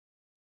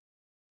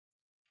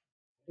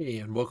Hey,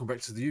 and welcome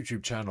back to the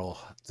YouTube channel.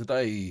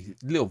 Today,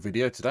 little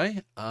video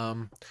today.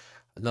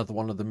 Another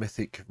one of the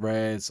mythic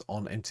rares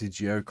on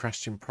MTGO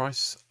crashed in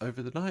price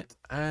over the night,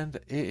 and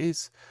it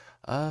is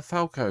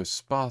Falco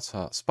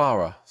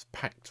Spara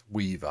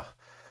Pactweaver.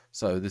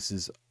 So this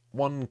is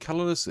one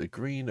colourless, a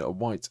green, a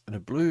white, and a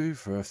blue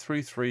for a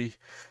 3/3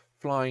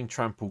 flying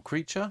trample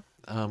creature.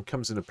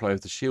 Comes into play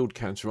with the shield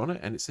counter on it,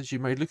 and it says you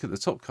may look at the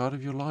top card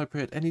of your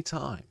library at any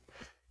time.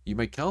 You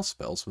may cast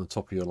spells from the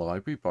top of your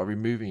library by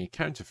removing a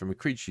counter from a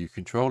creature you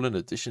control in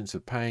addition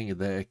to paying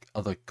their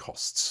other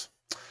costs.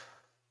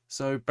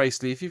 So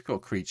basically, if you've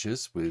got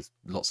creatures with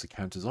lots of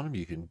counters on them,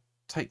 you can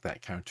take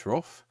that counter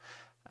off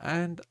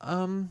and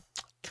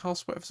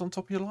cast whatever's on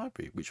top of your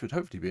library, which would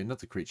hopefully be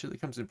another creature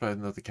that comes in play with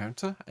another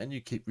counter, and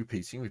you keep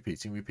repeating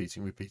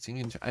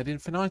ad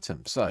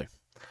infinitum. So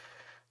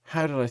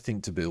how did I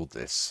think to build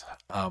this?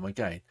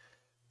 Again,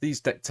 these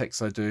deck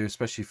techs I do,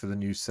 especially for the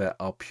new set,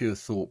 are pure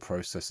thought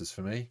processes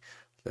for me.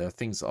 There are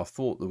things that I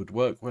thought that would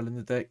work well in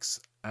the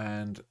decks,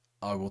 and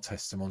I will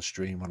test them on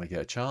stream when I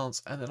get a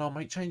chance, and then I'll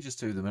make changes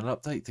to them and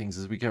update things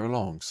as we go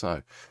along.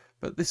 So,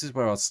 but this is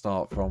where I'll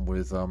start from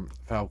with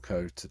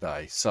Falco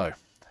today. So,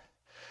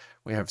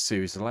 we have a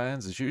series of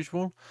lands as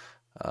usual,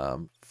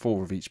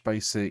 4 of each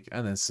basic,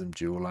 and then some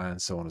dual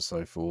lands, so on and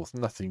so forth.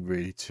 Nothing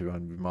really too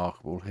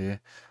unremarkable here.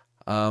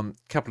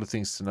 Couple of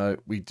things to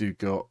note: we do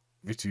got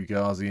Vitu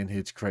in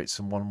here to create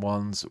some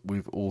 1/1s.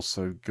 We've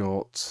also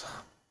got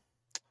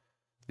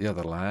the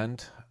other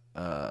land,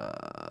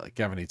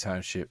 Gavany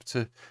Township,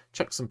 to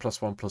chuck some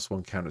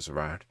 +1/+1 counters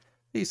around.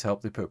 These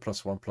help. They put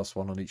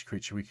 +1/+1 on each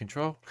creature we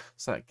control,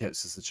 so that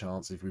gets us the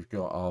chance, if we've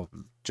got our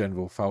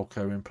General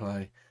Falco in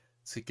play,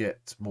 to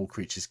get more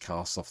creatures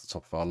cast off the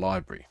top of our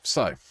library.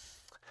 So,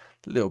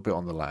 a little bit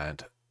on the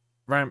land.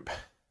 Ramp,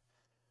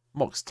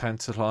 Mox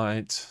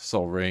Tantalite,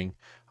 Sol Ring,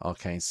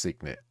 Arcane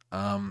Signet.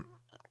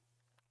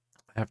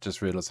 I have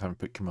just realised I haven't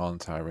put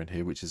Command Tower in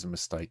here, which is a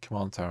mistake.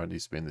 Command Tower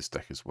needs to be in this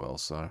deck as well,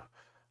 so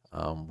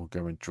we'll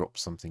go and drop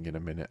something in a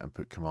minute and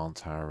put Command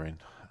Tower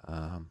in.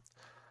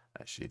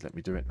 Actually, let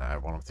me do it now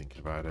while I'm thinking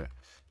about it,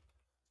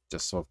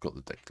 just so I've got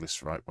the deck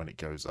list right when it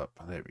goes up.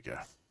 There we go.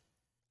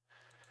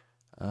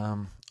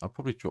 I'll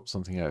probably drop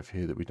something out of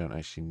here that we don't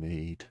actually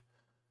need.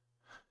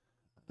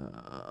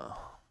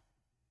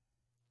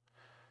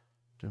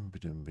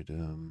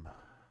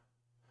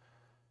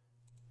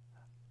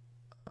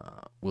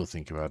 We'll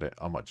think about it.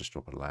 I might just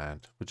drop a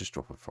land. We'll just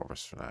drop a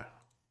forest for now.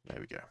 There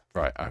we go.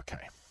 Right,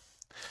 okay.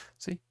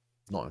 See,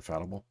 not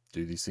infallible.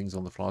 Do these things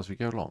on the fly as we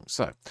go along.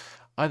 So,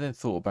 I then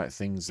thought about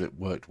things that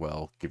worked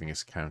well, giving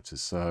us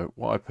counters. So,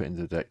 what I put in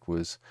the deck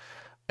was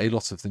a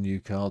lot of the new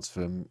cards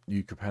from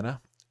New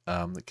Capenna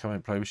that come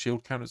and play with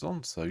shield counters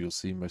on. So, you'll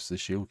see most of the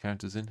shield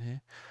counters in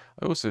here.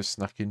 I also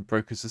snuck in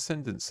Broker's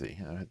Ascendancy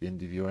at the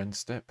end of your end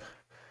step.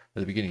 At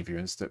the beginning of your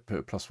end step, put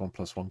a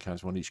 +1/+1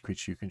 counter on each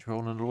creature you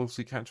control and a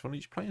loyalty counter on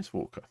each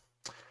planeswalker.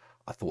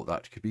 I thought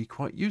that could be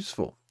quite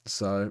useful,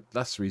 so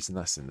that's the reason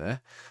that's in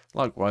there.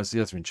 Likewise, the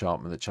other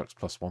enchantment that chucks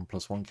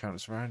 +1/+1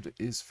 counters around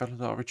is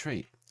Felidar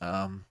Retreat.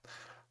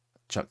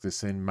 Chuck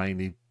this in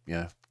mainly,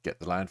 get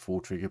the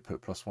landfall trigger,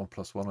 put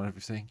 +1/+1 on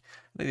everything.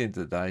 And at the end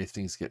of the day, if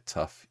things get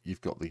tough,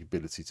 you've got the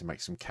ability to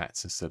make some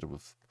cats instead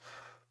of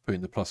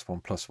putting the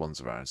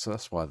 +1/+1s around. So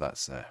that's why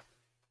that's there.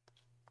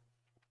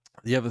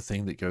 The other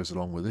thing that goes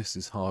along with this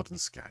is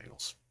Hardened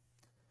Scales.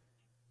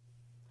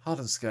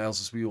 Hardened Scales,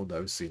 as we all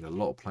know, has seen a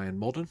lot of play in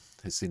Modern.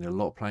 It's seen a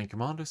lot of play in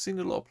Commander. It's seen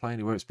a lot of play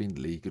where it's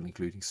been legal,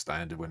 including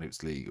Standard when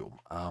it's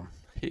legal.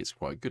 It's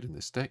quite good in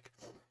this deck.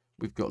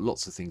 We've got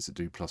lots of things that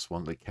do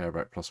 +1. They care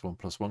about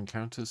 +1/+1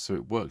 counters, so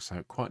it works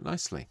out quite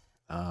nicely.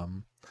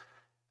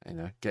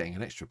 Getting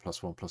an extra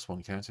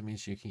 +1/+1 counter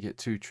means you can get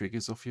 2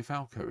 triggers off your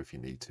Falco if you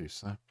need to.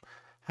 So,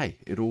 hey,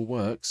 it all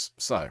works.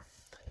 So,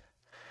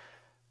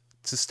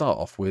 to start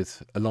off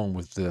with, along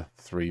with the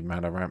 3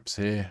 mana ramps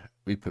here,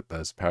 we put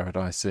Birds of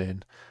Paradise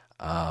in.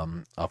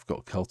 I've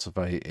got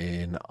Cultivate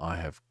in. I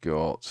have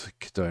got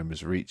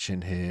Kadoma's Reach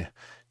in here,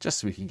 just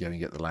so we can go and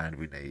get the land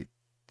we need.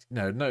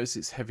 Notice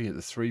it's heavy at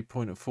the 3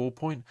 point and 4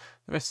 point.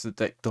 The rest of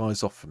the deck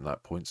dies off from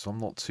that point, so I'm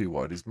not too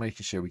worried. It's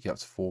making sure we get up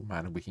to 4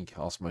 mana and we can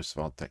cast most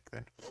of our deck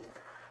then.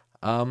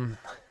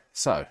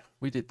 So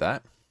we did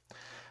that,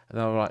 and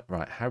I was like,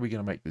 right, how are we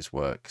going to make this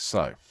work?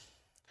 So,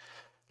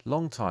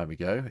 long time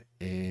ago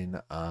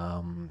in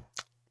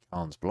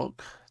Khan's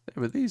block, there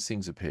were these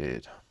things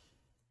appeared.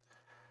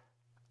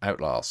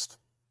 Outlast.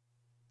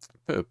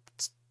 Put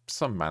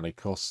some mana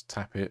cost,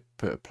 tap it,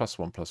 put a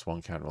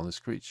 +1/+1 counter on this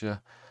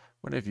creature.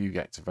 Whenever you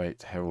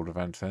activate Herald of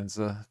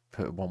Anthenza,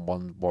 put a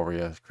 1/1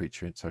 warrior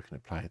creature in token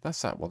of play.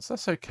 That's that one, so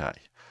that's okay.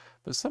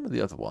 But some of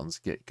the other ones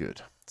get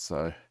good.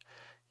 So,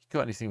 you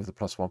got anything with a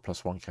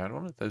 +1/+1 counter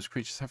on it, those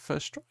creatures have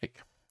first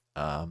strike.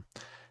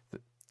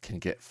 Can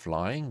get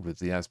flying with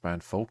the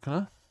Asban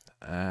Falconer,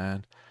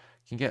 and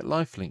can get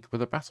lifelink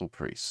with a Battle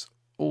Priest.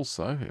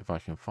 Also, if I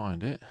can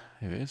find it,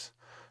 here it is.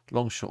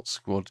 Longshot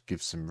Squad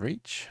gives some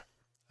reach,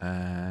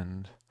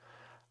 and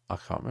I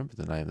can't remember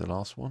the name of the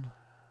last one.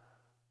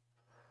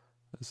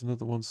 There's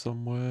another one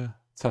somewhere.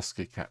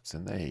 Tusker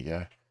Captain, there you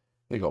go.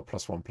 they got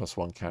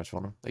 +1/+1 counter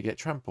on them. They get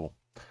trample.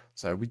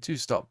 So we do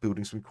start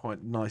building some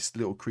quite nice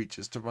little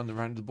creatures to run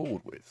around the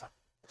board with.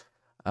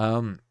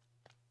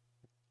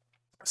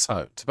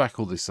 So to back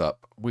all this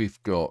up,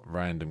 we've got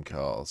random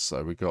cards.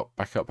 So we've got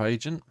Backup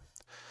Agent.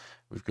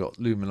 We've got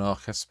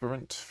Luminarch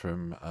Aspirant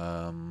from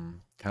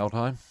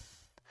Kaldheim.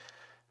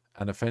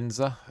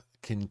 Anafenza,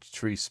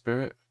 Kintree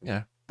Spirit.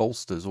 Yeah,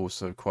 Bolster's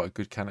also quite a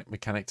good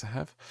mechanic to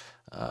have.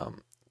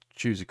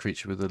 Choose a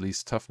creature with the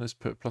least toughness,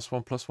 put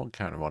 +1/+1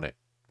 counter on it.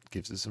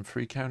 Gives us some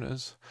free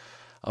counters.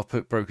 I'll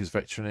put Broker's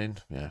Veteran in.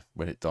 Yeah,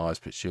 when it dies,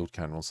 put shield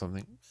counter on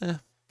something.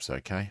 It's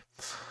okay.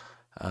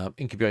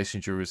 Incubation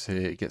Jurors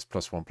here. It gets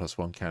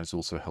 +1/+1 counters.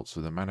 Also helps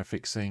with the mana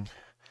fixing.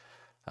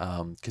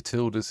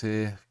 Catilda's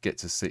here. Get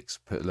to 6.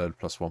 Put a load of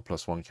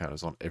 +1/+1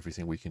 counters on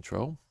everything we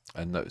control.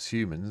 And notice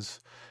humans.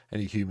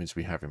 Any humans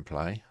we have in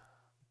play.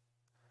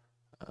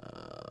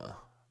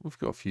 We've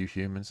got a few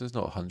humans. There's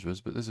not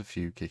hundreds, but there's a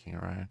few kicking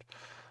around.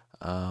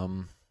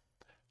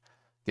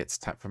 Gets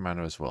tapped for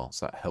mana as well,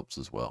 so that helps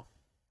as well.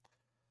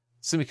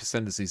 Simic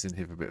Ascendancy's in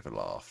here for a bit of a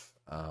laugh.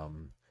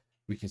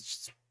 We can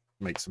just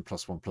make some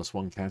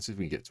 +1/+1 counters.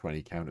 We can get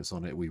 20 counters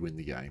on it. We win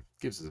the game.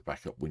 Gives us a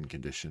backup win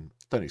condition.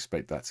 Don't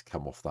expect that to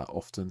come off that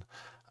often.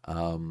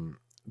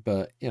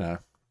 But, you know,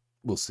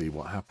 we'll see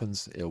what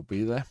happens. It'll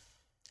be there.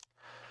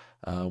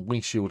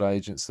 Wing Shield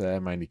Agents there,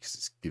 mainly because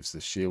it gives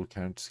the shield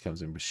counter.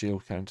 Comes in with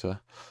shield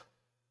counter.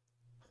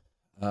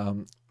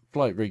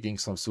 Flight Rigging,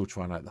 so I'm still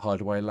trying out the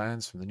Hideaway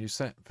lands from the new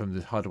set. From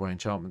the Hideaway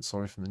enchantment,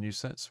 sorry, from the new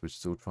sets. We're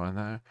still trying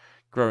that.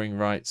 Growing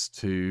Rights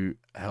to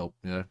help,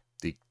 you know,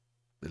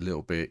 a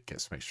little bit,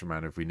 get some extra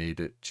mana if we need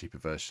it. Cheaper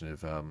version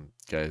of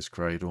Gaia's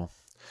Cradle.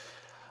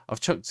 I've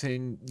chucked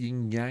in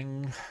Yin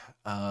Yang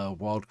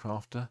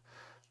Wildcrafter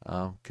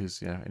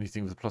because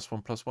anything with a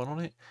 +1/+1 on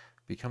it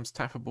becomes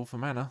tappable for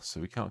mana, so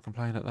we can't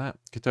complain at that.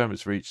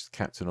 Kadoma's Reach, the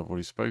captain I've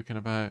already spoken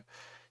about.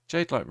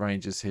 Jade Light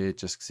Rangers here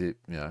just because it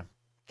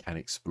can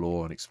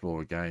explore and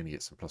explore again. You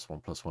get some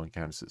 +1/+1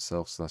 counters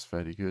itself, so that's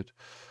fairly good.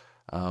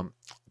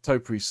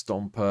 Topiary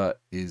Stomper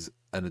is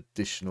an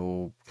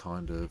additional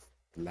kind of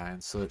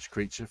land search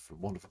creature, for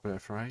want of a better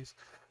phrase,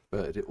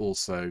 but it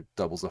also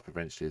doubles up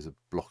eventually as a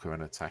blocker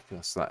and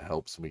attacker, so that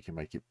helps, and we can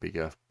make it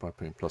bigger by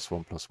putting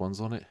 +1/+1s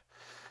on it.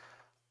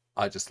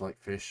 I just like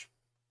fish.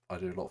 I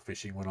do a lot of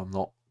fishing when I'm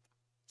not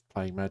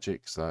playing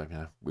Magic, so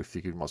we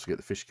figured we might as well get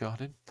the fish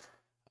card in,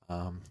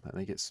 and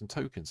then get some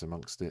tokens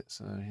amongst it.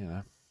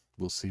 So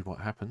we'll see what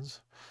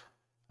happens.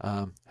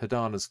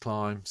 Hadana's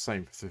Climb,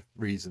 same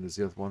reason as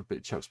the other one, but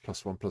it chucks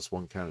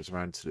 +1/+1 counters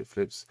around until it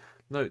flips.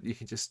 Note you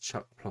can just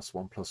chuck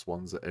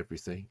 +1/+1s at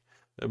everything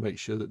and make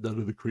sure that none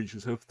of the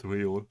creatures have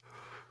 3 on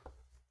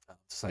to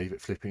save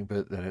it flipping.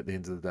 But then at the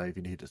end of the day, if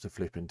you need it to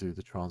flip and do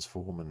the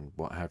transform and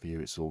what have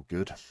you, it's all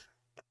good.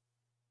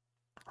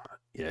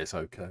 Yeah, it's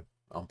Oko.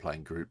 I'm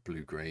playing group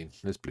blue-green.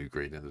 There's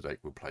blue-green in the deck.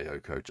 We'll play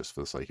Oko just for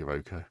the sake of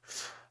Oko.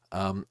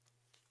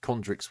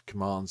 Condrix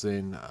commands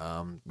in.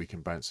 We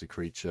can bounce a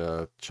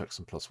creature, chuck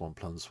some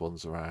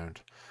 +1/+1s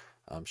around,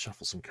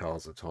 shuffle some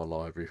cards into our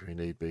library if we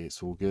need be.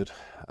 It's all good.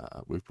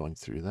 We've gone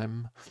through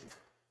them.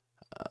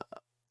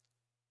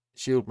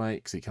 Shieldmate,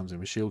 because it comes in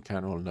with shield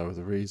counter or no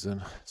other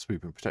reason.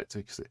 Swooping Protector,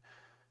 because it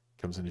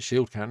comes in a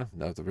shield counter,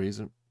 no other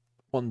reason.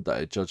 One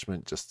Day of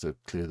Judgment, just to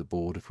clear the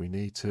board if we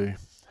need to.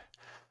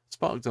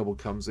 Spark Double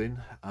comes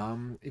in.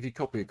 If you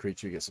copy a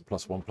creature, you get some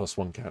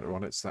 +1/+1 counter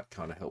on it, so that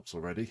kind of helps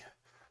already.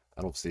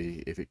 And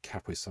obviously, if it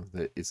copies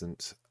something that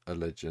isn't a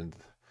legend,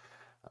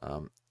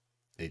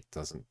 it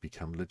doesn't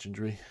become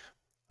legendary.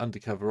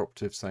 Undercover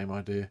Operative, same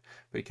idea,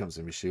 but it comes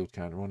in with shield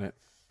counter on it.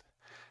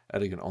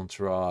 Elegant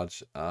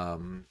Entourage.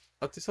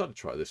 I've decided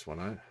to try this one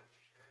out.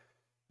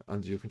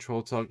 Under your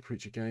control, target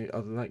creature gain.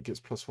 Other than that, it gets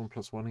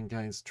 +1/+1 and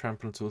gains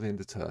trample until the end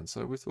of turn.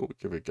 So we thought we'd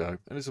give it a go.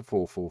 And it's a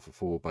 4/4 for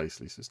 4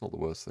 basically, so it's not the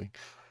worst thing.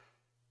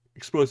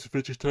 Explosive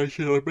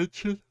Vegetation, I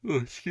mentioned. Oh,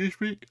 excuse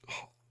me.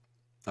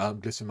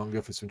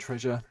 Glittermonger for some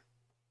treasure.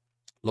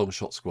 Long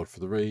Shot Squad for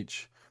the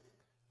reach.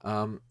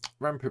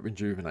 Rampant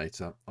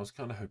Rejuvenator. I was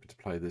kind of hoping to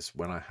play this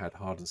when I had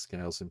Hardened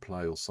Scales in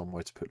play or some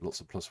way to put lots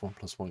of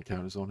 +1/+1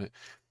 counters on it,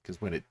 because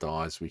when it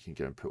dies we can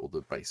go and put all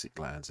the basic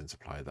lands into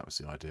play. That was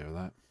the idea of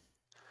that.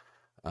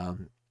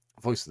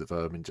 Voice of the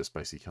Vermin just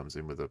basically comes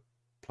in with a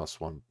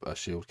 +1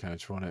 shield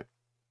counter on it,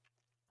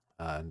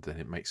 and then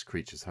it makes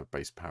creatures have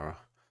base power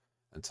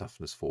and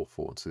toughness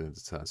 4/4 until the end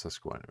of the turn, so that's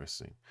quite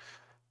interesting.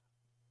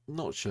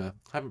 Not sure.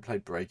 Haven't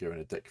played Brago in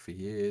a deck for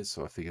years,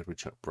 so I figured we'd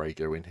chuck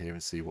Brago in here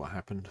and see what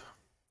happened.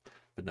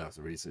 But no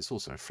other reason. It's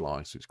also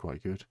flying, so it's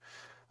quite good.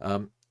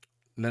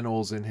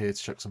 Lenor's in here to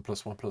chuck some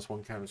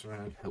 +1/+1 counters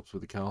around. Helps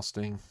with the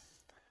casting.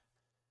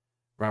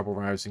 Rabble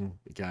Rousing,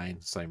 again,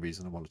 same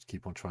reason I wanted to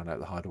keep on trying out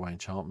the Hideaway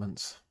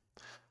enchantments.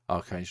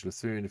 Archangel of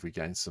Thune, if we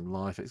gain some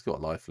life. It's got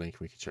a life link,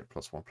 we can check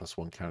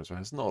 +1/+1 counters around.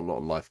 There's not a lot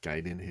of life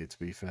gain in here, to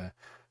be fair,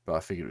 but I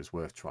figured it was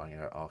worth trying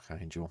out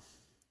Archangel.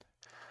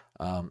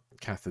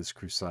 Cathar's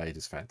Crusade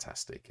is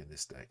fantastic in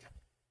this deck.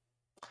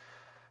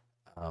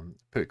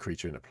 Put a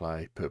creature into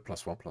play, put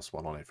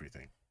 +1/+1 on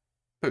everything.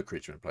 Put a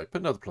creature in play.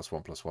 Put another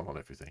 +1/+1 on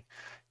everything.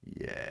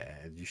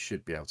 Yeah, you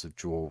should be able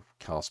to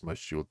cast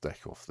most of your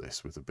deck off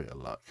this with a bit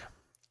of luck.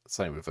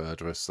 Same with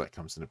Erdrus, that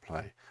comes into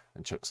play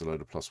and chucks a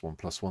load of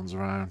 +1/+1s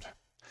around.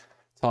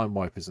 Time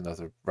Wipe is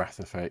another Wrath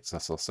effect,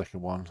 that's our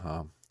second one.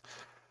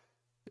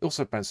 It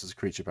also bounces a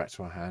creature back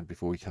to our hand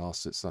before we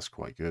cast it, so that's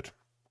quite good.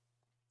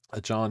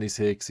 Ajani's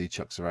here because he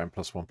chucks around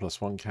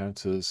 +1/+1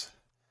 counters.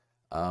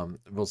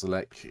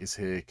 Rosalek is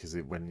here because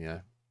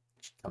when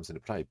comes into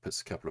play,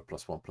 puts a couple of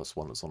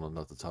 +1/+1 that's on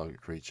another target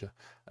creature,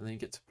 and then you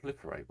get to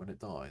proliferate when it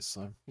dies,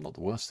 so not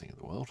the worst thing in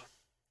the world.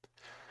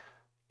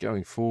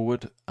 Going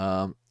forward,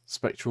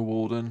 Spectral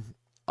Warden,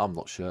 I'm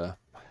not sure.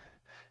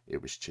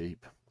 It was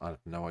cheap. I have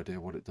no idea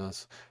what it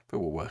does, but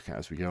we'll work out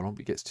as we go along.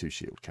 But it gets 2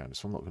 shield counters,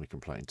 so I'm not going to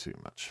complain too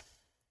much.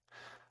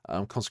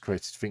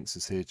 Consecrated Sphinx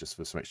is here just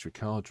for some extra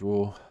card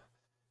draw.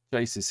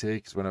 Jace is here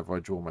because whenever I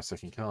draw my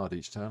second card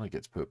each turn, I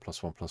get to put a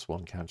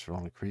 +1/+1 counter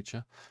on a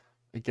creature.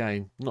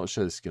 Again, not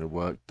sure this is going to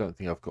work. Don't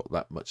think I've got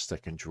that much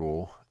second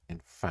draw. In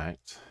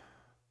fact,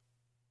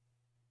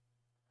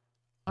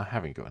 I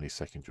haven't got any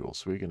second draw,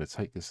 so we're going to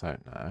take this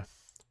out now.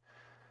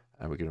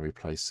 And we're going to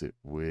replace it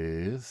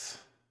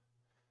with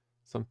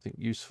something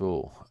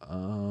useful.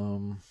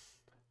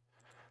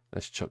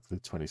 Let's chuck the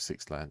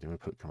 26th landing. We'll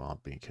put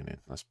Command Beacon in.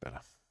 That's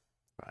better.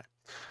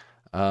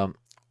 Right.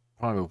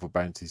 Primal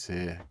Bounties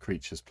here.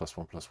 Creatures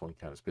 +1/+1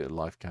 counters. A bit of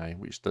life gain,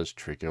 which does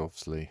trigger,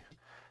 obviously.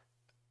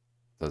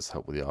 Does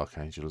help with the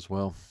Archangel as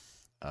well.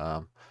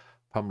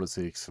 Pummelers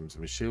here, some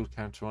shield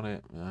counter on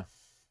it. Yeah,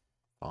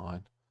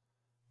 fine.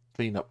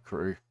 Clean Up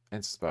Crew.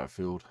 Enters the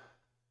battlefield.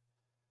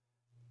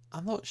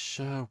 I'm not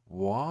sure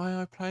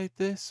why I played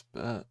this,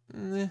 but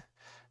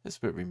it's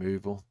a bit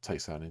removal.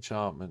 Takes out an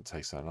enchantment,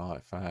 takes out an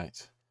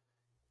artifact.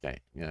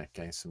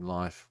 Gain some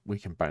life. We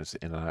can bounce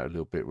it in and out a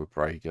little bit with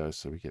Brago,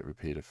 so we get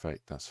repeat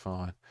effect. That's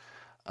fine.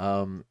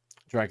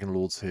 Dragon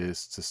Lord's here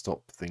to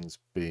stop things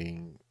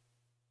being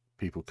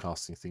people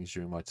casting things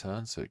during my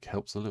turn, so it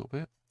helps a little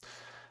bit.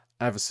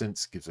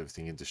 Avacynth gives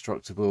everything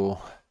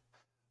indestructible.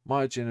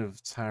 Myojin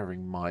of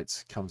Towering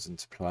Might comes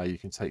into play. You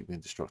can take the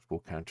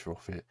indestructible counter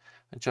off it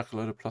and chuck a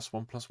load of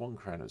 +1/+1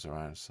 counters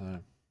around,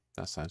 so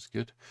that sounds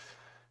good.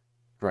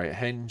 Great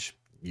Henge.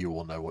 You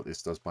all know what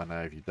this does by now.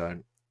 If you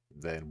don't,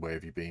 then where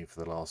have you been for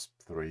the last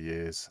 3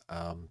 years?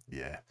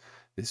 Yeah,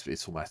 this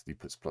automatically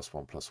puts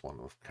 +1/+1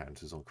 of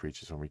counters on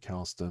creatures when we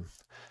cast them.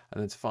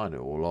 And then to find it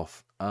all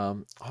off,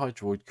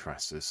 Hydroid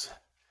Crassus.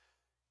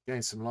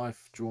 Gain some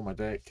life, draw my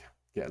deck,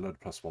 get a load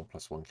of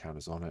 +1/+1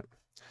 counters on it.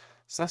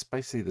 So that's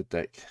basically the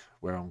deck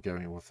where I'm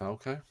going with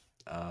Falco.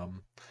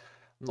 I'm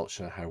not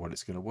sure how well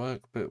it's going to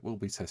work, but we'll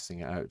be testing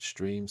it out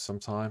stream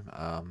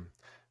sometime.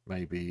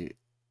 Maybe,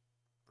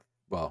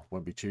 well,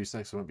 won't be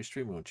Tuesday, so I won't be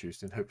streaming on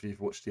Tuesday. And hopefully you've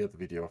watched the other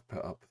video I've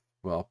put up.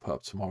 Well, I'll put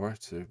up tomorrow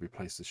to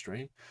replace the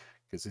stream,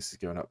 because this is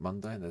going up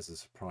Monday and there's a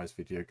surprise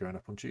video going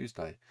up on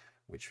Tuesday,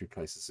 which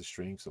replaces the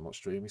stream because I'm not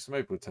streaming. So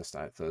maybe we'll test it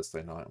out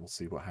Thursday night and we'll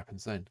see what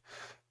happens then.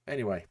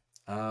 Anyway,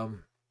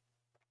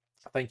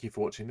 thank you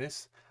for watching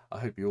this. I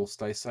hope you all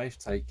stay safe,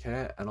 take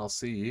care, and I'll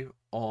see you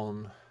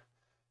on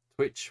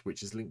Twitch,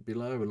 which is linked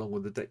below, along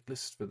with the deck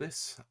list for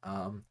this,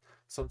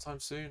 sometime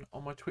soon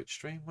on my Twitch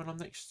stream when I'm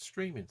next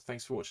streaming.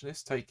 Thanks for watching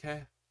this. Take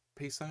care.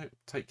 Peace out.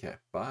 Take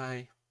care.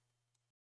 Bye.